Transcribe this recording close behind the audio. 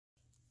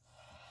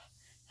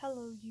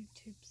Hello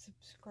YouTube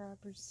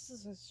subscribers.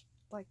 This is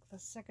like the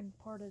second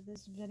part of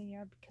this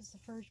video because the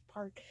first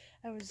part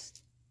I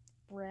was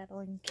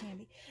rattling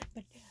candy.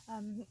 But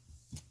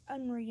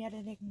I'm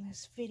re-editing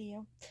this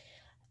video.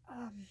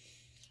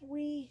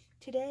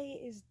 Today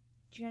is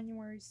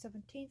January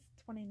 17th,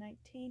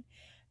 2019.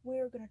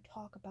 We're going to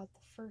talk about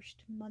the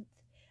first month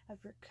of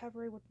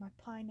recovery with my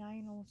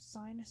pilonidal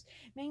sinus.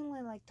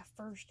 Mainly like the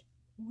first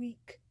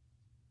week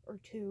or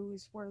two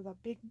is where the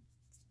big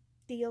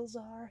deals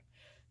are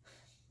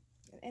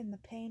and the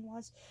pain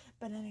was.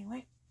 But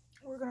anyway,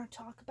 we're going to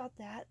talk about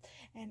that.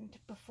 And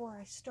before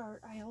I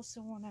start, I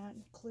also want to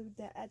include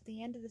that at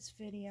the end of this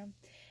video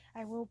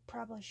I will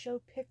probably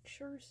show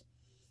pictures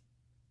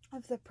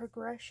of the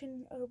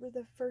progression over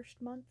the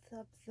first month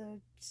of the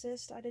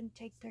cyst. I didn't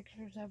take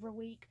pictures every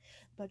week,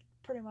 but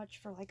pretty much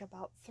for like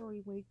about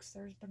 3 weeks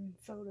there's been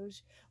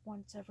photos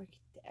once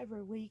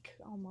every week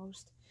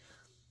almost.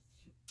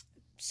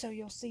 So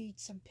you'll see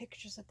some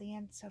pictures at the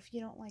end. So if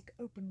you don't like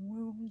open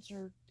wounds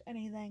or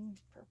anything,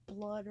 or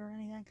blood or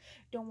anything,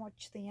 don't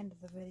watch the end of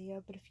the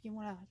video. But if you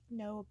want to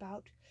know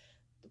about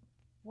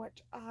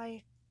what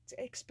I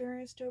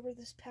experienced over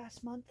this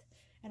past month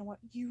and what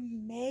you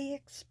may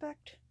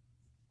expect,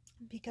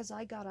 because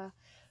I got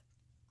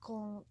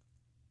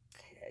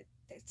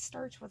it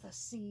starts with a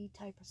C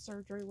type of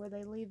surgery where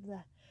they leave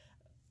the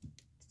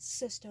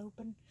cyst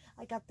open.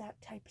 I got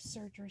that type of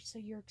surgery, so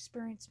your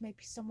experience may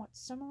be somewhat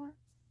similar,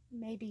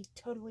 maybe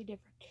totally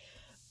different.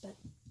 But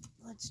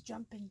let's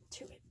jump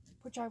into it,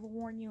 which I will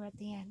warn you at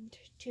the end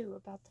too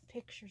about the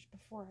pictures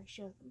before I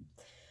show them.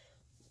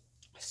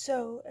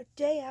 So a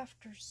day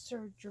after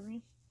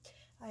surgery,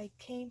 I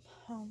came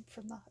home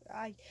from the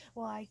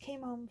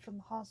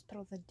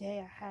hospital the day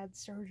I had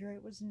surgery.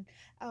 It was an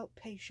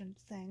outpatient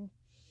thing.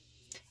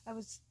 I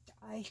was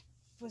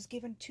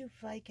given 2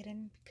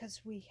 Vicodin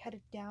because we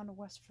headed down to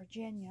West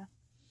Virginia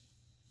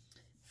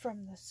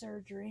from the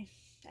surgery,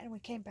 and we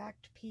came back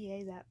to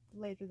PA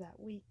later that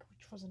week,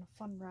 which wasn't a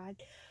fun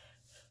ride,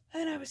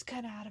 and I was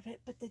kind of out of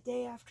it. But the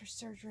day after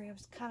surgery I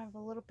was kind of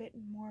a little bit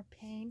in more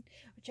pain,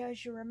 which,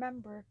 as you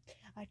remember,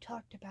 I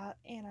talked about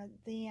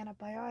the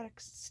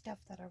antibiotics stuff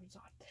that I was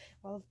on.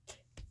 Well,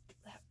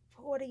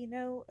 what do you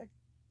know, a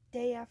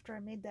day after I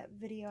made that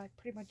video I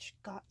pretty much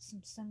got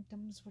some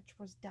symptoms, which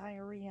was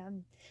diarrhea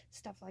and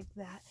stuff like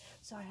that.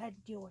 So I had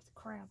to deal with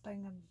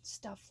cramping and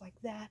stuff like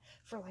that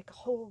for like a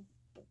whole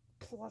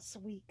plus a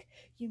week.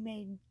 You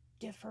may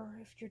differ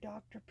if your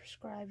doctor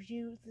prescribes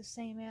you the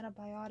same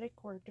antibiotic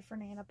or a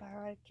different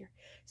antibiotic. Your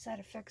side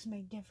effects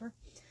may differ,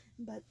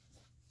 but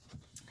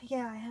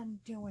yeah, I had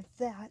to deal with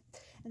that.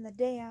 And the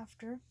day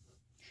after,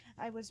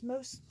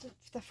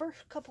 the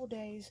first couple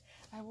days,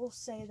 I will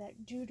say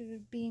that due to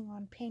being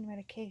on pain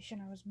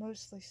medication, I was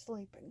mostly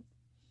sleeping,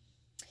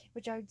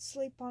 which I would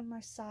sleep on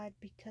my side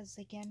because,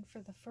 again, for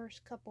the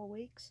first couple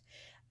weeks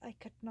I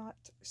could not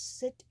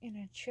sit in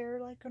a chair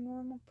like a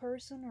normal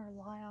person or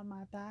lie on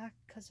my back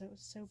because it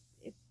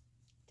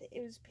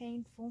was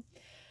painful.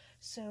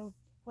 So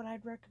what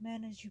I'd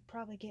recommend is you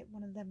probably get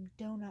one of them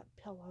donut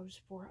pillows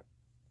for it.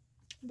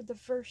 But the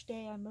first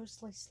day I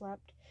mostly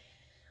slept,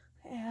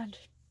 and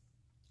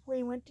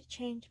we went to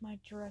change my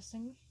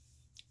dressing,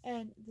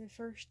 and the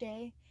first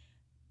day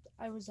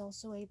I was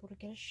also able to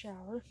get a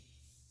shower.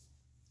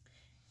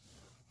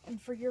 And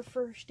for your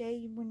first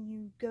day, when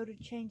you go to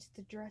change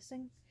the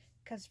dressing,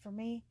 because for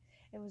me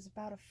it was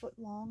about 1 foot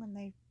long and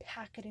they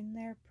pack it in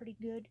there pretty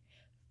good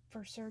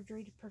for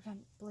surgery to prevent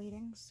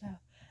bleeding, so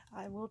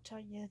I will tell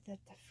you that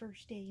the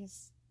first day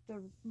is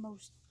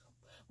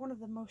one of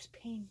the most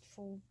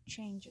painful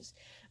changes.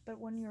 But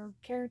when your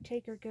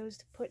caretaker goes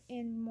to put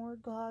in more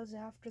gauze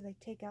after they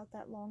take out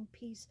that long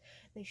piece,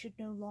 they should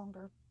no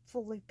longer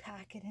fully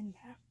pack it in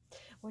there,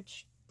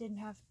 which didn't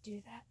have to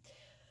do that.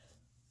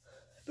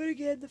 But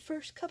again, the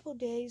first couple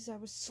days I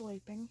was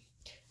sleeping.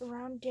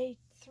 Around day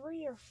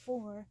 3 or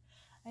 4,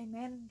 I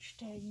managed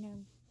to,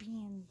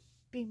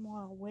 be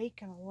more awake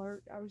and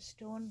alert. I was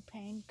still in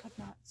pain, could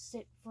not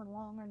sit for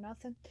long or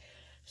nothing.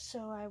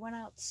 So I went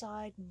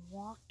outside and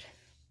walked.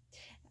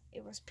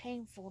 It was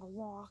painful to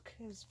walk.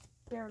 It was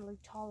barely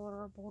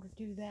tolerable to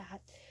do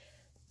that.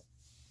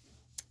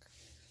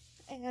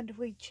 And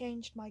we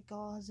changed my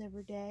gauze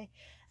every day.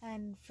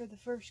 And for the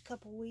first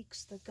couple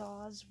weeks,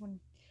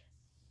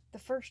 the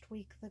first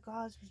week, the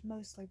gauze was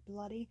mostly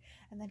bloody,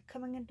 and then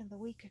coming into the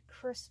week of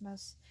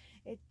Christmas,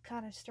 it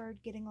kind of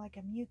started getting like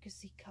a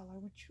mucusy color,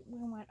 which we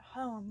went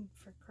home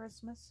for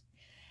Christmas.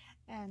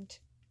 And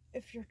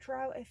if you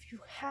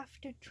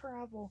have to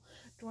travel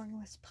during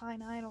this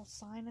pilonidal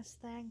sinus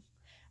thing,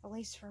 at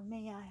least for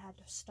me, I had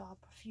to stop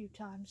a few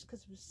times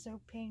because it was so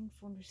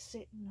painful to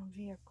sit in a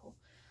vehicle,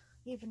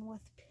 even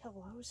with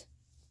pillows.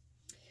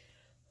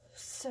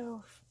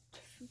 So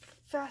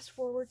fast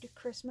forward to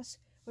Christmas,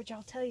 which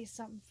I'll tell you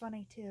something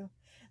funny too.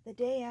 The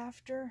day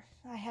after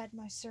I had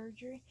my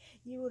surgery,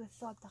 you would have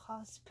thought the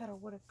hospital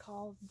would have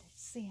called to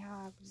see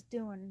how I was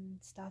doing and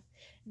stuff.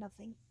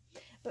 Nothing.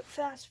 But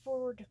fast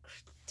forward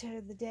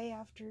to the day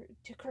after,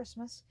 to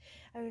Christmas,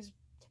 I was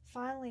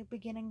finally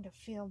beginning to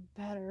feel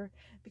better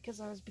because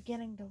I was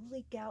beginning to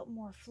leak out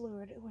more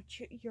fluid,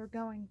 which you're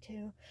going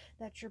to.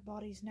 That's your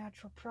body's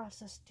natural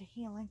process to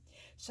healing.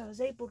 So I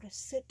was able to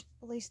sit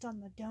at least on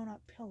the donut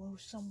pillow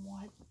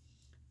somewhat,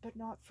 but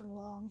not for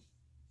long.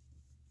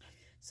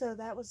 So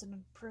that was an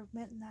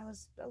improvement, and that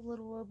was a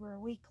little over a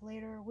week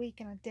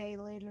and a day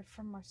later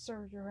from my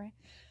surgery.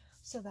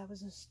 So that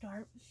was a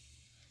start.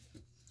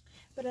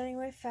 But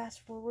anyway, fast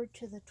forward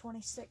to the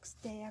 26th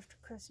day after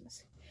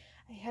Christmas.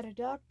 I had a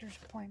doctor's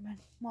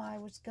appointment. Well, I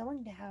was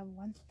going to have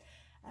one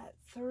at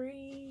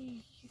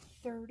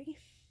 3:30.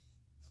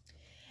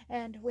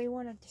 And we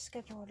wanted to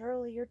schedule it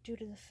earlier due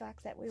to the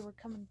fact that we were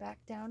coming back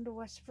down to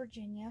West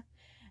Virginia.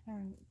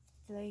 And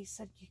they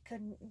said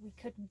we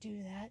couldn't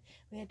do that.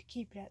 We had to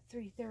keep it at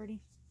 3:30.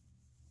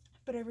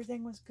 But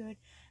everything was good.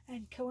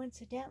 And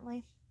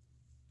coincidentally,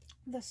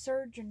 the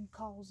surgeon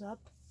calls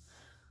up.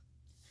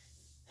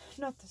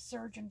 Not the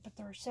surgeon, but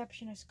the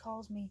receptionist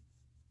calls me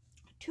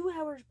 2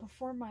 hours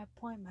before my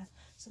appointment.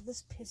 So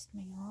this pissed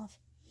me off.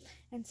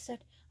 And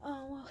said,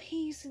 "Oh, well,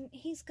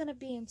 he's gonna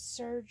be in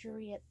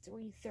surgery at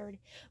 3:30.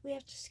 We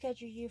have to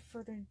schedule you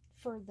for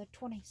the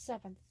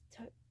 27th,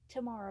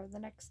 tomorrow, the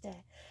next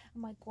day."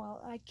 I'm like,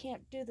 "Well, I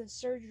can't do the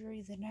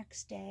surgery the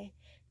next day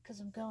because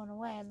I'm going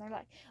away." And they're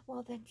like,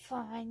 "Well, then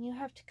fine. You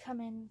have to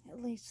come in at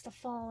least the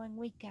following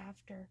week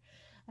after."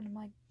 And I'm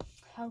like,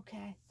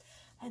 "Okay."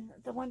 And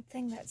the one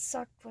thing that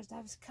sucked was I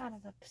was kind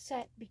of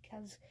upset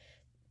because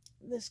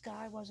this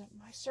guy wasn't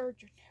my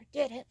surgeon who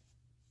did it.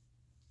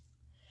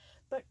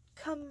 But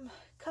come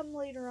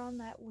later on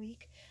that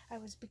week, I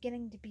was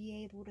beginning to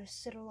be able to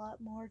sit a lot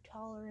more,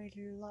 tolerate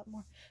it a lot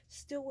more.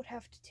 Still would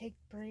have to take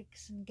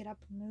breaks and get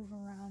up and move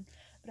around,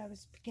 but I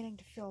was beginning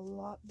to feel a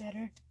lot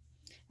better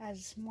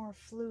as more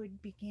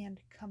fluid began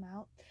to come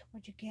out,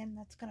 which again,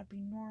 that's going to be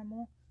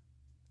normal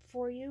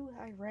for you.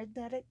 I read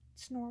that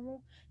it's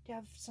normal to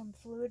have some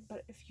fluid,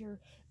 but if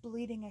you're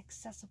bleeding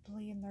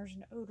excessively and there's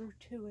an odor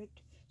to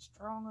it,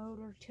 strong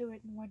odor to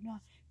it and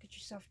whatnot, get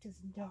yourself to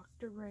the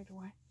doctor right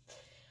away.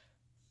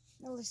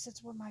 At least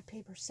that's what my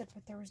paper said,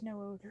 but there was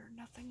no odor,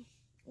 nothing.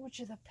 Which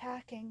the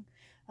packing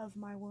of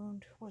my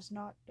wound was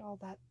not all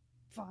that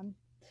fun.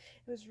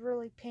 It was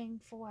really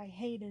painful. I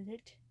hated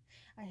it.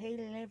 I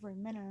hated every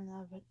minute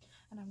of it,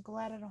 and I'm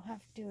glad I don't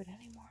have to do it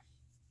anymore.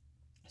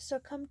 So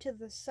come to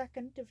the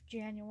 2nd of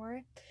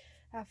January,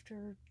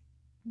 after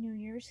New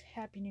Year's.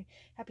 Happy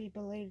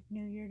belated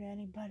New Year to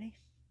anybody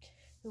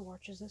who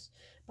watches this,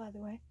 by the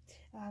way.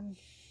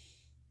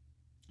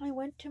 I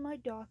went to my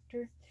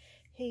doctor.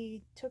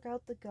 He took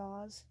out the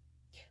gauze,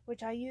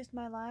 which I used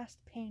my last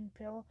pain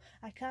pill.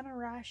 I kind of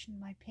rationed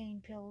my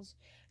pain pills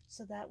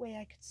so that way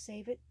I could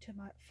save it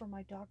for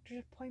my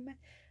doctor's appointment,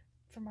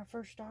 for my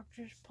first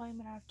doctor's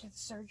appointment after the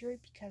surgery,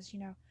 because,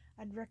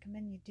 I'd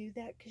recommend you do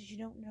that because you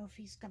don't know if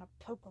he's going to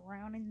poke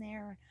around in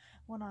there and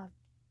want to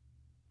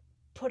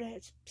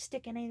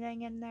stick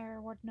anything in there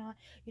or whatnot.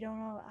 You don't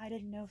know. I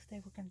didn't know if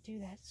they were going to do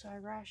that, so I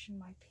rationed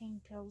my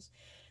pain pills.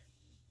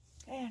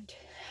 And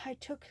I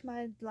took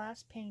my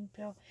last pain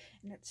pill,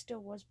 and it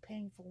still was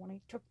painful when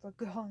he took the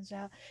gauze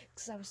out,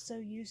 because I was so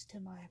used to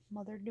my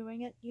mother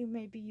doing it. You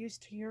may be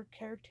used to your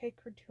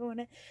caretaker doing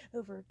it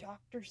over a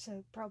doctor, so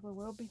it probably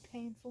will be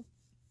painful.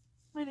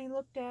 And he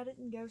looked at it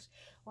and goes,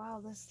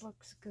 "Wow, this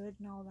looks good,"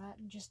 and all that,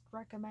 and just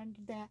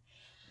recommended that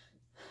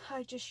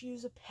I just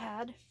use a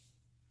pad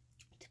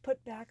to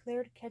put back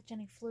there to catch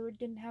any fluid.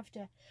 Didn't have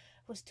to,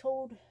 was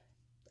told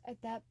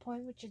at that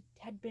point, which it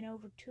had been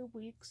over 2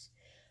 weeks,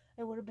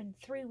 it would have been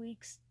 3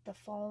 weeks the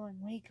following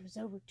week. It was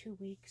over 2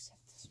 weeks at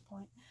this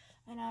point.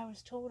 And I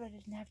was told I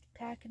didn't have to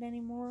pack it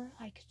anymore.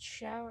 I could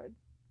shower,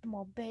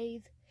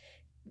 bathe.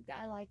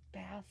 I like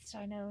baths.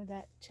 I know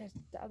that to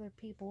other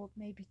people it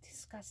may be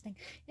disgusting.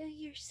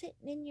 You're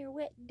sitting in your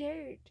wet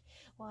dirt.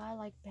 Well, I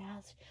like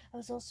baths. I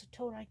was also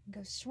told I can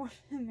go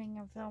swimming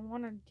if I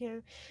wanted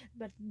to,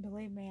 but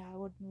believe me, I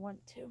wouldn't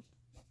want to.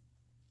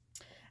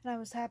 And I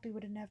was happy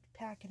we didn't have to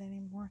pack it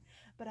anymore,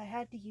 but I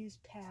had to use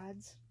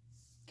pads.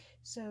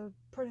 So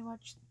pretty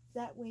much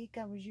that week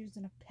I was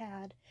using a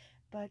pad,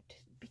 but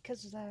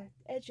because the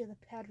edge of the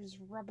pad was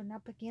rubbing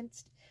up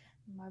against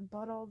my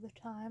butt all the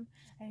time,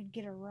 I'd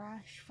get a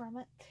rash from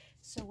it.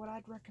 So what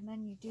I'd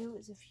recommend you do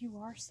is, if you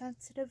are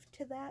sensitive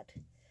to that,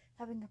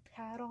 having a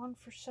pad on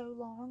for so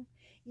long,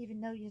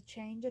 even though you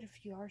change it,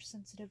 if you are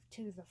sensitive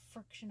to the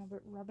friction of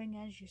it rubbing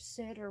as you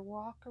sit or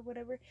walk or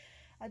whatever,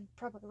 I'd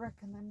probably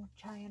recommend,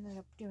 which I ended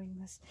up doing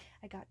this,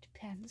 I got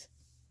Depends.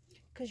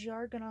 Because you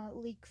are going to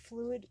leak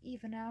fluid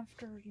even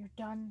after you're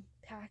done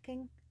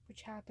packing,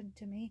 which happened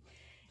to me.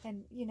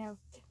 And,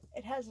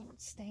 it hasn't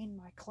stained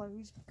my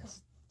clothes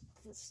because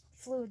this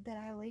fluid that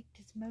I leaked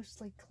is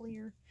mostly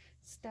clear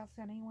stuff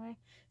anyway.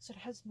 So it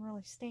hasn't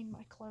really stained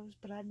my clothes,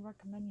 but I'd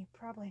recommend you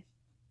probably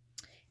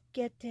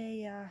get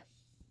a,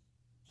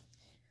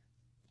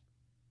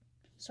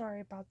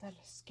 sorry about that,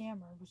 a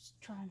scammer was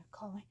trying to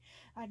call me.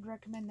 I'd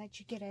recommend that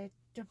you get a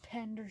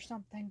Depend or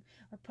something,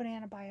 or put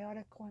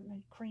antibiotic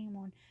ointment cream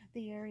on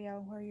the area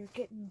where you're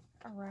getting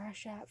a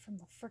rash at from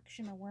the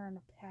friction of wearing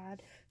a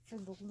pad for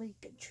the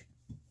leakage.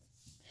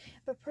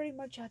 But pretty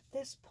much at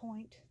this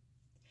point,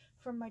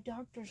 from my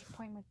doctor's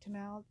appointment to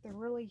now, there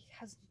really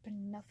hasn't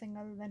been nothing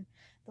other than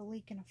the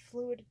leak in a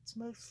fluid. It's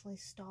mostly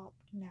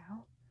stopped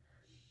now.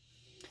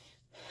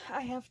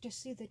 I have to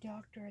see the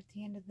doctor at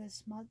the end of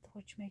this month,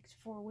 which makes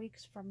 4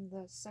 weeks from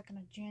the 2nd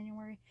of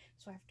January,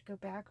 so I have to go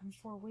back in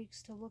 4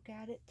 weeks to look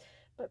at it.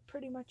 But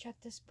pretty much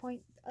at this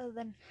point, other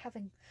than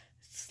having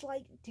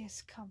slight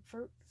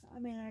discomfort, I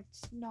mean,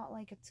 it's not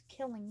like it's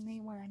killing me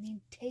where I need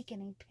to take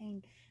any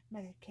pain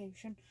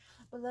medication,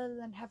 but other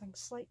than having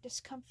slight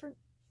discomfort,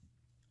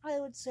 I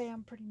would say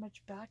I'm pretty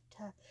much back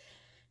to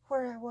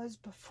where I was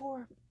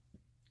before,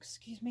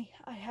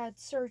 I had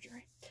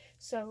surgery.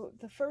 So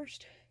the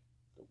first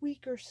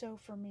week or so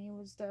for me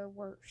was the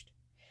worst.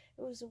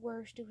 It was the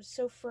worst. It was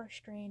so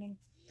frustrating.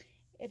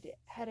 It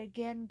had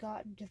again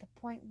gotten to the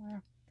point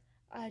where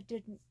I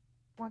didn't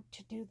want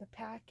to do the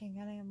packing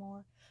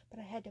anymore, but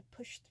I had to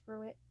push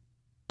through it.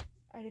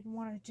 I didn't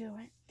want to do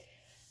it.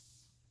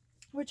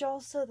 Which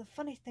also, the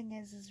funny thing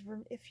is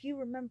if you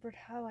remembered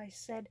how I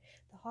said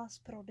the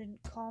hospital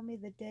didn't call me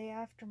the day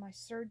after my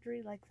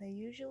surgery like they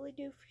usually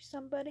do for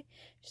somebody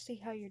to see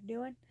how you're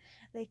doing,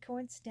 they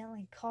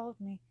coincidentally called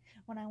me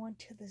when I went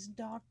to this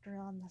doctor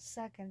on the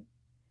 2nd.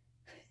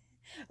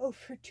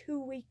 Over 2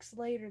 weeks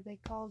later, they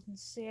called and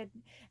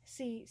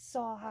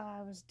saw how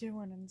I was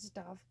doing and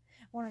stuff.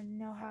 Wanted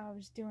to know how I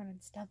was doing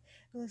and stuff.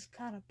 It was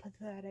kind of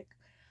pathetic.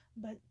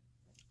 But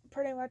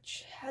pretty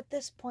much at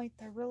this point,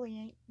 there really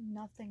ain't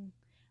nothing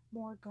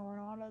more going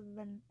on other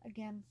than,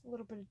 again, a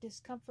little bit of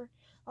discomfort.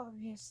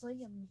 Obviously,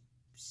 I'm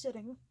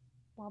sitting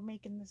while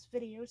making this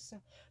video, so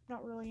I'm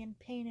not really in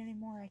pain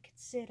anymore. I could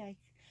sit, I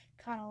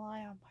kind of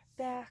lie on my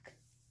back.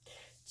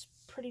 It's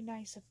pretty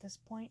nice at this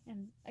point,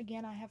 and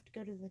again, I have to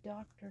go to the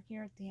doctor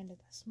here at the end of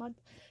this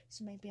month,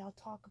 so maybe I'll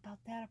talk about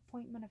that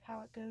appointment of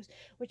how it goes,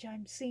 which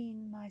I'm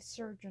seeing my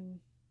surgeon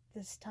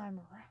this time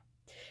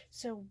around.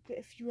 So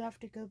if you have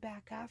to go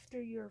back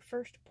after your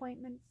first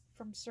appointment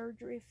from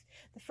surgery, if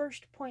the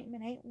first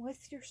appointment ain't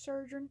with your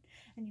surgeon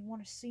and you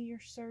want to see your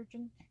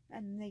surgeon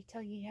and they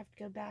tell you have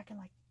to go back in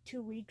like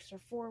 2 weeks or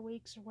 4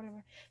 weeks or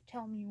whatever,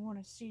 tell them you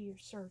want to see your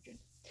surgeon,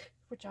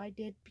 which I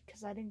did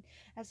because I didn't,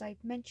 as I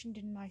mentioned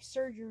in my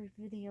surgery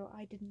video,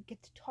 I didn't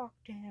get to talk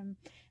to him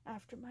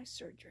after my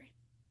surgery.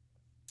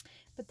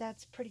 But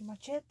that's pretty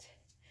much it.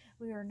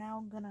 We are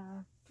now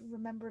gonna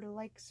remember to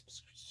like,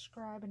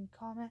 subscribe, and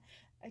comment.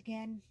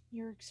 Again,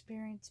 your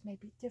experience may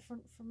be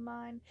different from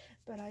mine,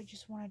 but I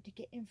just wanted to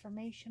get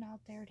information out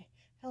there to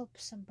help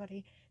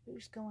somebody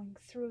who's going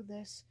through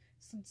this,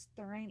 since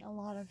there ain't a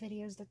lot of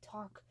videos that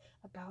talk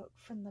about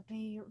from the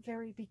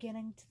very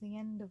beginning to the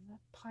end of the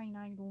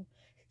pilonidal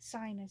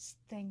sinus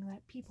thing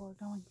that people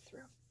are going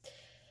through.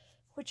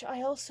 Which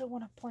I also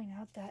want to point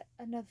out that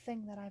another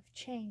thing that I've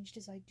changed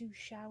is I do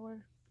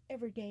shower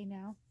every day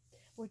now,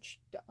 which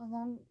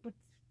along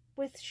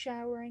with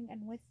showering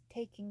and with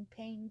taking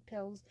pain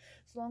pills,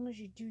 as long as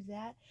you do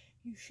that,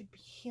 you should be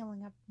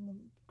healing up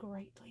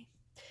greatly.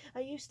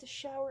 I used to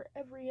shower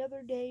every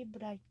other day,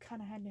 but I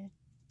kind of had to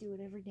do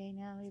it every day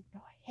now, even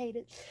though I hate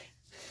it,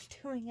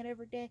 doing it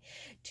every day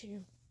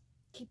to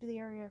keep the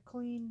area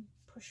clean,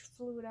 push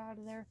fluid out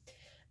of there.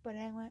 But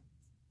anyway,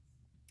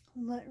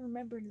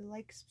 remember to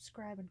like,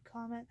 subscribe, and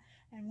comment,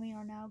 and we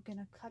are now going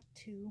to cut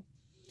to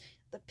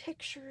the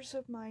pictures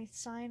of my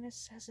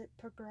sinus as it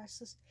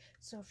progresses.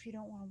 So if you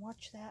don't want to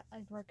watch that,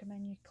 I'd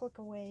recommend you click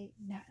away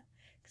now,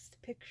 because the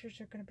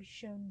pictures are going to be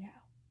shown now.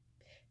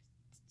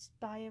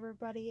 Bye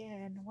everybody,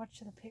 and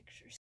watch the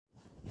pictures.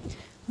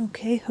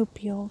 Okay,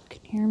 hope you all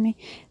can hear me.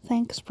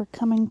 Thanks for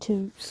coming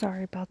to,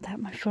 sorry about that,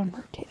 my phone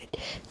rotated.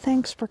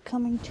 Thanks for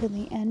coming to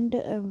the end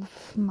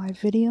of my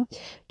video,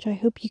 which I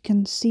hope you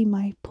can see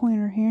my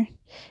pointer here,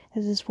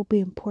 as this will be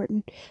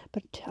important.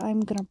 But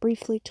I'm going to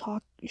briefly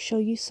show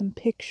you some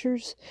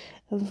pictures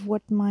of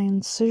what my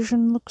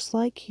incision looks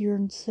like. Your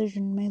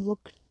incision may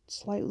look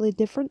slightly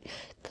different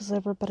because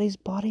everybody's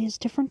body is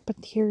different, but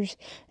here's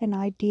an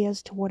idea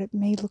as to what it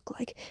may look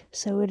like.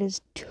 So it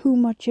is too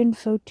much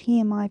info,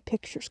 TMI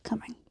pictures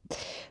coming.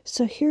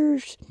 So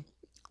here's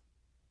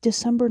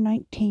December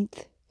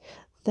 19th,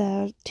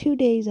 the 2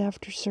 days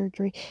after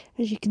surgery.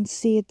 As you can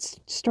see, it's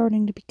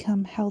starting to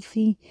become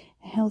healthy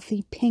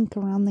pink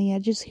around the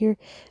edges here.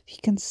 If you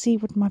can see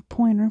with my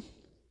pointer,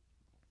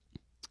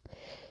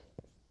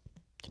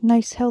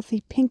 nice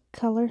healthy pink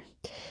color.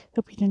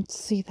 Hope you didn't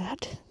see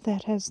that.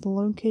 That has the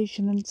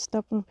location and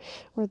stuff of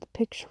where the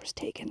picture was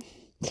taken.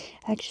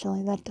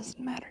 Actually, that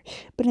doesn't matter.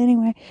 But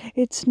anyway,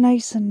 it was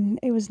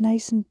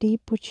nice and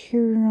deep, which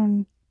here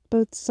on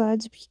both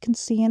sides, if you can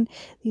see in,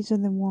 these are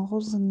the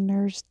walls, and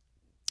there's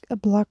a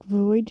black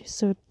void,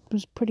 so it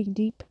was pretty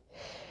deep.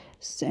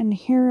 And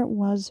here it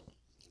was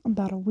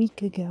about a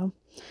week ago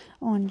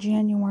on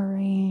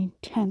January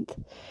 10th,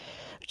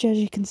 which, as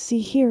you can see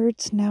here,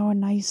 it's now a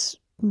nice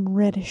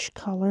reddish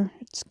color.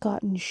 It's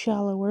gotten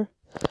shallower,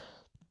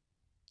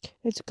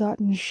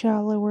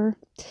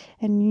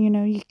 and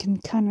you can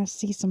kind of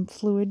see some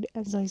fluid.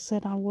 As I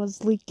said, I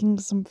was leaking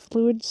some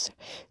fluids,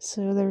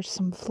 so there's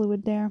some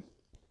fluid there.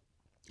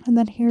 And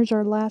then here's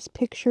our last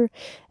picture,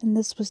 and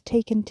this was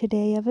taken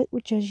today of it,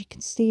 which as you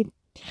can see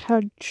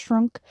had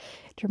shrunk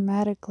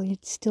dramatically.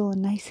 It's still a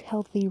nice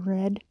healthy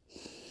red.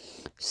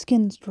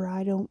 Skin's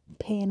dry, don't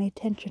pay any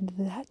attention to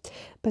that.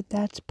 But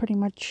that's pretty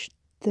much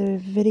the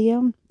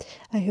video.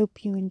 I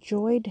hope you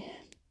enjoyed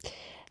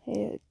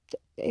it.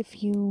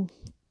 If you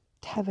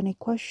have any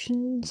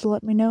questions,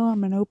 let me know.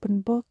 I'm an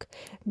open book.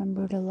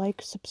 Remember to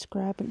like,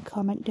 subscribe, and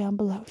comment down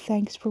below.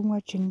 Thanks for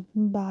watching.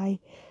 Bye.